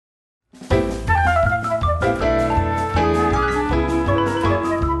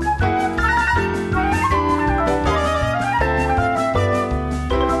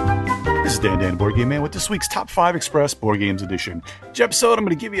Dan Board Game Man with this week's Top 5 Express Board Games Edition. Each episode, I'm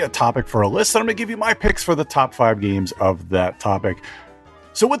going to give you a topic for a list, and I'm going to give you my picks for the top 5 games of that topic.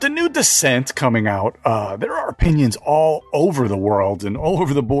 So with the new Descent coming out, there are opinions all over the world and all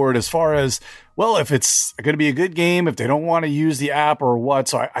over the board as far as, well, if it's going to be a good game, if they don't want to use the app or what.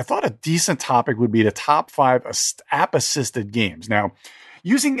 So I thought a decent topic would be the top 5 app-assisted games. Now,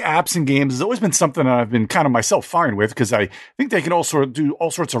 using apps in games has always been something that I've been kind of myself fine with because I think they can also do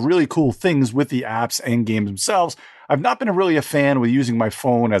all sorts of really cool things with the apps and games themselves. I've not been really a fan with using my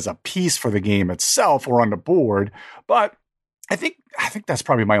phone as a piece for the game itself or on the board, but I think that's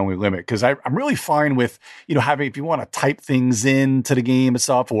probably my only limit because I'm really fine with, having, if you want to type things into the game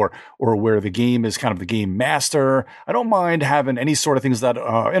itself or where the game is kind of the game master, I don't mind having any sort of things that,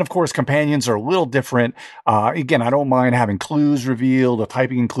 and of course, companions are a little different. Again, I don't mind having clues revealed or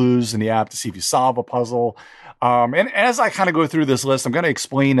typing in clues in the app to see if you solve a puzzle. And as I kind of go through this list, I'm going to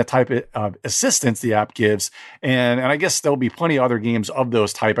explain the type of assistance the app gives. And I guess there'll be plenty of other games of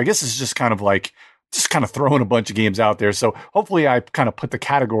those type. I guess it's just kind of throwing a bunch of games out there. So hopefully I kind of put the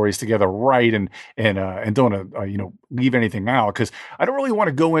categories together right and don't leave anything out because I don't really want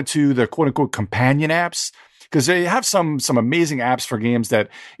to go into the quote unquote companion apps because they have some amazing apps for games that,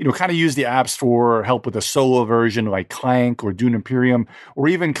 kind of use the apps for help with the solo version like Clank or Dune Imperium, or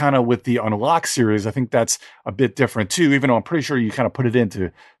even kind of with the Unlock series. I think that's a bit different too, even though I'm pretty sure you kind of put it in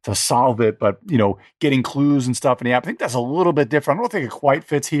to solve it. But, getting clues and stuff in the app, I think that's a little bit different. I don't think it quite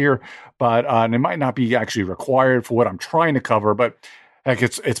fits here, but and it might not be actually required for what I'm trying to cover. But heck,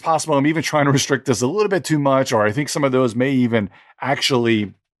 it's possible I'm even trying to restrict this a little bit too much, or I think some of those may even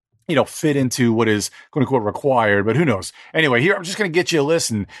actually fit into what is quote unquote required, but who knows? Anyway, here I'm just going to get you a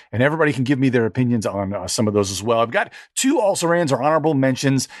list and everybody can give me their opinions on some of those as well. I've got 2 also-rans or honorable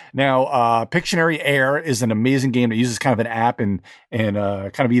mentions. Now, Pictionary Air is an amazing game that uses kind of an app and kind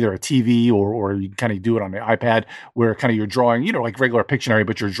of either a TV or you can kind of do it on the iPad where kind of you're drawing, like regular Pictionary,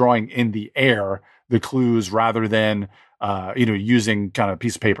 but you're drawing in the air the clues rather than using kind of a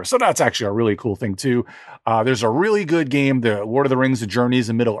piece of paper. So that's actually a really cool thing too. There's a really good game, the Lord of the Rings, The Journeys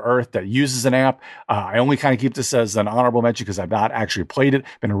in Middle-earth, that uses an app. I only kind of keep this as an honorable mention because I've not actually played it.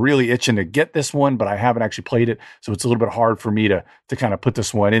 Been really itching to get this one, but I haven't actually played it. So it's a little bit hard for me to kind of put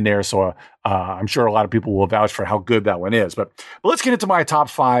this one in there. So I'm sure a lot of people will vouch for how good that one is. But let's get into my top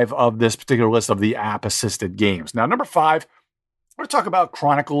 5 of this particular list of the app-assisted games. Now, number 5, we're going to talk about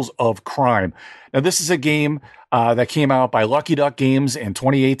Chronicles of Crime. Now, this is a game that came out by Lucky Duck Games in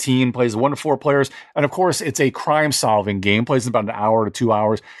 2018, plays 1 to 4 players. And of course, it's a crime-solving game, plays in about an hour to 2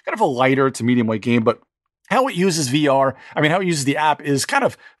 hours, kind of a lighter to medium-weight game, but how it uses how it uses the app is kind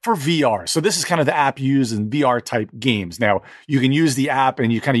of for VR. So this is kind of the app used in VR type games. Now, you can use the app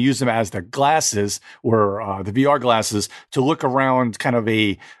and you kind of use them as the glasses or the VR glasses to look around kind of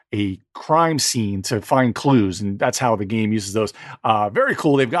a crime scene to find clues. And that's how the game uses those. Very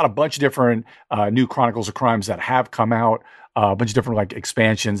cool. They've got a bunch of different new Chronicles of Crimes that have come out. A bunch of different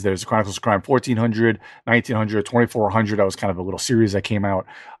expansions. There's Chronicles of Crime 1400, 1900, 2400. That was kind of a little series that came out.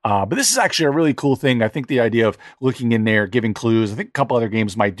 But this is actually a really cool thing. I think the idea of looking in there, giving clues. I think a couple other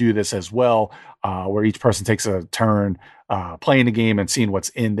games might do this as well, where each person takes a turn playing the game and seeing what's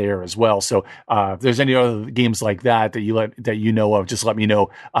in there as well. So if there's any other games like that you know of, just let me know.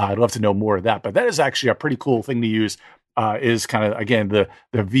 I'd love to know more of that. But that is actually a pretty cool thing to use. Is kind of again the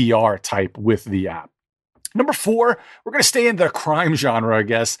VR type with the app. Number 4, we're going to stay in the crime genre, I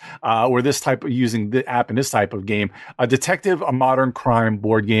guess, or this type of using the app in this type of game. Detective, a modern crime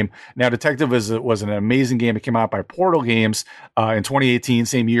board game. Now, Detective was an amazing game. It came out by Portal Games in 2018,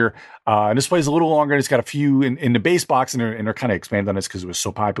 same year. And this plays a little longer. It's got a few in the base box, and they're kind of expanded on this because it was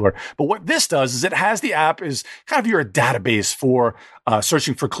so popular. But what this does is it has the app is kind of your database for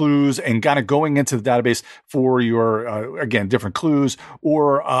searching for clues and kind of going into the database for your, again, different clues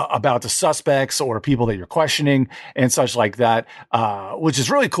or about the suspects or people that you're questioning and such like that, which is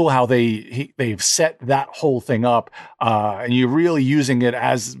really cool how they've set that whole thing up. And you're really using it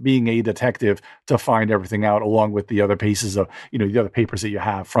as being a detective to find everything out along with the other pieces of, the other papers that you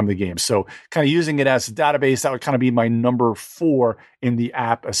have from the game. So kind of using it as a database, that would kind of be my number 4 in the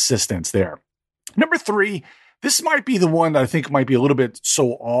app assistance there. Number 3, this might be the one that I think might be a little bit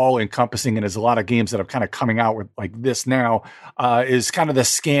so all-encompassing, and there's a lot of games that are kind of coming out with like this now, is kind of the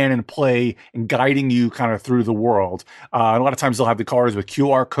scan and play and guiding you kind of through the world. A lot of times they'll have the cards with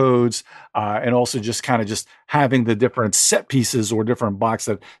QR codes and also just having the different set pieces or different box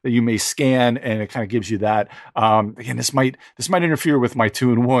that you may scan, and it kind of gives you that. Again, this might interfere with my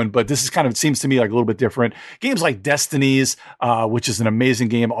 2-in-1, but this is kind of, it seems to me like a little bit different. Games like Destinies, which is an amazing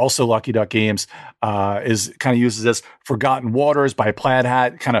game, also Lucky Duck Games, is kind kind of uses this. Forgotten Waters by Plaid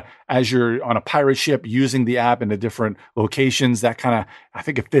Hat, kind of as you're on a pirate ship using the app in the different locations. That kind of, I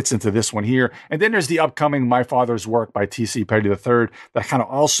think it fits into this one here. And then there's the upcoming My Father's Work by T.C. Petty III that kind of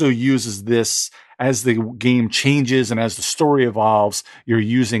also uses this as the game changes and as the story evolves. You're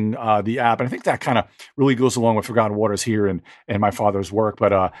using the app. And I think that kind of really goes along with Forgotten Waters here and My Father's Work.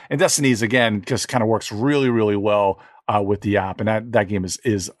 But and Destiny's, again, just kind of works really, really well with the app. And that game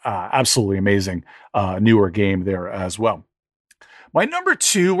is absolutely amazing. Newer game there as well. My number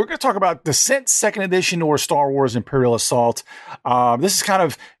 2, we're going to talk about Descent 2nd Edition or Star Wars Imperial Assault. This is kind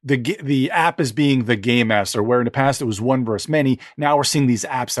of the app as being the game master, where in the past it was one versus many. Now we're seeing these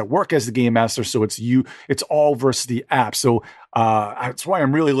apps that work as the game master, so it's all versus the app. So that's why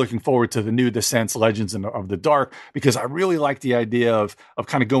I'm really looking forward to the new Descent Legends of the Dark, because I really like the idea of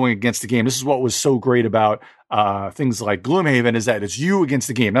kind of going against the game. This is what was so great about things like Gloomhaven, is that it's you against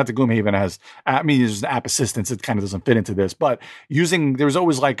the game. Not that Gloomhaven has, there's an app assistance. It kind of doesn't fit into this, but there's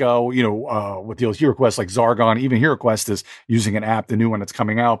always like, with the old Hero Quest, like Zargon, even Hero Quest is using an app, the new one that's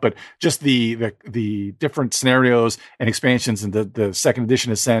coming out, but just the different scenarios and expansions in the 2nd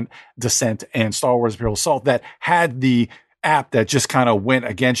edition Descent and Star Wars Imperial Assault that had the app that just kind of went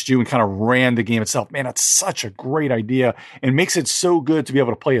against you and kind of ran the game itself. Man, that's such a great idea and makes it so good to be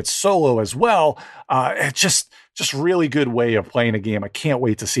able to play it solo as well. It's just really good way of playing a game. I can't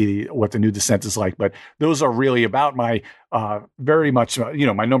wait to see what the new Descent is like, but those are really about my very much,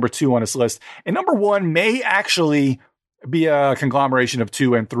 my number 2 on this list. And number 1 may actually be a conglomeration of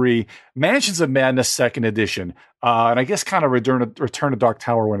 2 and 3. Mansions of Madness 2nd Edition. And I guess kind of Return to Dark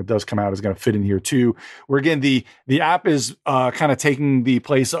Tower, when it does come out, is going to fit in here too. Where again, the app is kind of taking the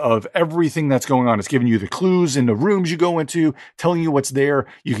place of everything that's going on. It's giving you the clues in the rooms you go into, telling you what's there.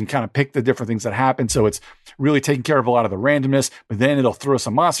 You can kind of pick the different things that happen. So it's really taking care of a lot of the randomness, but then it'll throw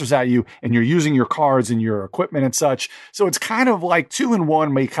some monsters at you and you're using your cards and your equipment and such. So it's kind of like 2 and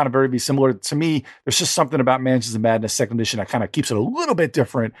 1 may kind of very be similar. To me, there's just something about Mansions of Madness 2nd Edition that kind of keeps it a little bit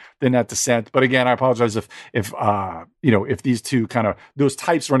different than that Descent. But again, I apologize if these two kind of those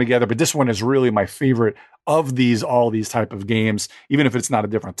types run together, but this one is really my favorite of all these type of games, even if it's not a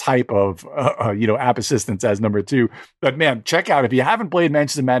different type of app assistance as number 2. But man, check out, if you haven't played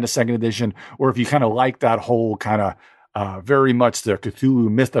Mansions of Madness 2nd Edition, or if you kind of like that whole kind of very much the Cthulhu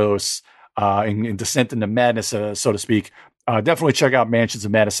mythos in Descent into Madness, so to speak. Definitely check out Mansions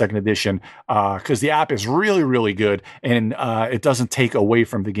of Madness 2nd Edition because the app is really, really good and it doesn't take away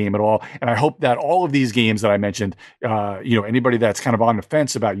from the game at all. And I hope that all of these games that I mentioned, anybody that's kind of on the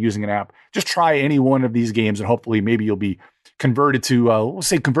fence about using an app, just try any one of these games and hopefully maybe you'll be converted to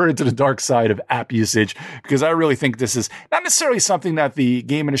the dark side of app usage, because I really think this is not necessarily something that the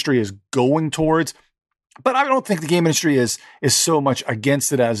game industry is going towards. But I don't think the game industry is so much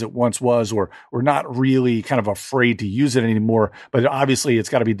against it as it once was, or not really kind of afraid to use it anymore. But obviously, it's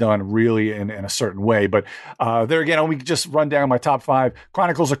got to be done really in a certain way. But there again, we just run down my top 5.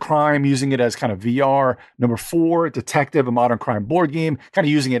 Chronicles of Crime, using it as kind of VR. Number 4, Detective, a modern crime board game, kind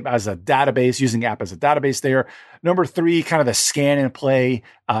of using it as a database, using the app as a database there. Number 3, kind of the scan and play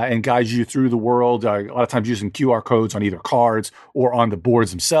and guides you through the world, a lot of times using QR codes on either cards or on the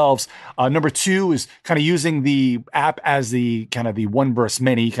boards themselves. Number 2 is kind of using the app as the kind of the one versus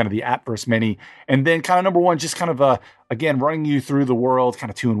many, kind of the app versus many. And then kind of number 1, just kind of again, running you through the world. Kind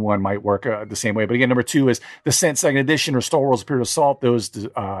of 2 and 1 might work the same way. But again, number 2 is Descent 2nd Edition or Star Wars Imperial Assault, those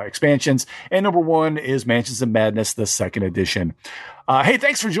expansions. And number 1 is Mansions of Madness, the 2nd Edition. Hey,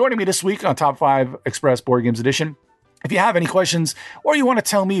 thanks for joining me this week on Top 5 Express Board Games Edition. If you have any questions or you want to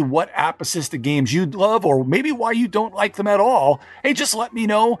tell me what app-assisted games you love or maybe why you don't like them at all, hey, just let me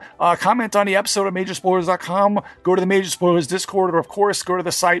know. Comment on the episode at Majorspoilers.com. Go to the Major Spoilers Discord, or of course, go to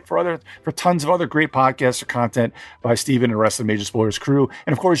the site for tons of other great podcasts or content by Steven and the rest of the Major Spoilers crew.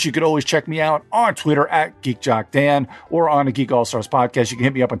 And of course, you could always check me out on Twitter at GeekJockDan or on the Geek All Stars podcast. You can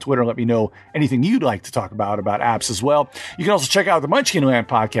hit me up on Twitter and let me know anything you'd like to talk about apps as well. You can also check out the Munchkin Land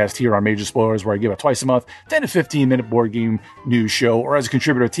podcast here on Major Spoilers, where I give a twice a month 10 to 15 minute board game news show, or as a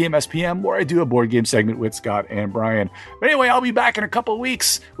contributor at TMSPM, where I do a board game segment with Scott and Brian. But anyway, I'll be back in a couple of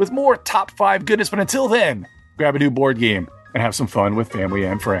weeks with more top 5 goodness. But until then, grab a new board game and have some fun with family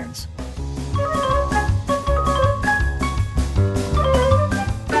and friends.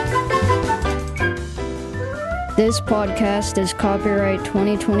 This podcast is copyright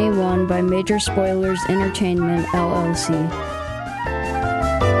 2021 by Major Spoilers Entertainment, LLC.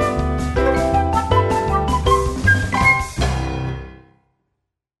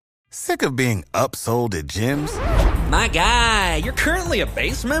 Sick of being upsold at gyms? My guy, you're currently a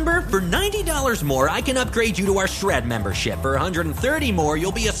base member? For $90 more, I can upgrade you to our Shred membership. For $130 more,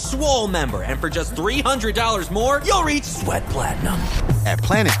 you'll be a Swole member. And for just $300 more, you'll reach Sweat Platinum. At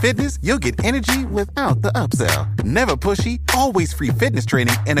Planet Fitness, you'll get energy without the upsell. Never pushy, always free fitness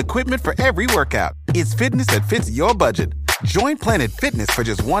training and equipment for every workout. It's fitness that fits your budget. Join Planet Fitness for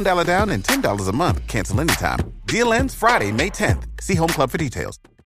just $1 down and $10 a month. Cancel anytime. Deal ends Friday, May 10th. See Home Club for details.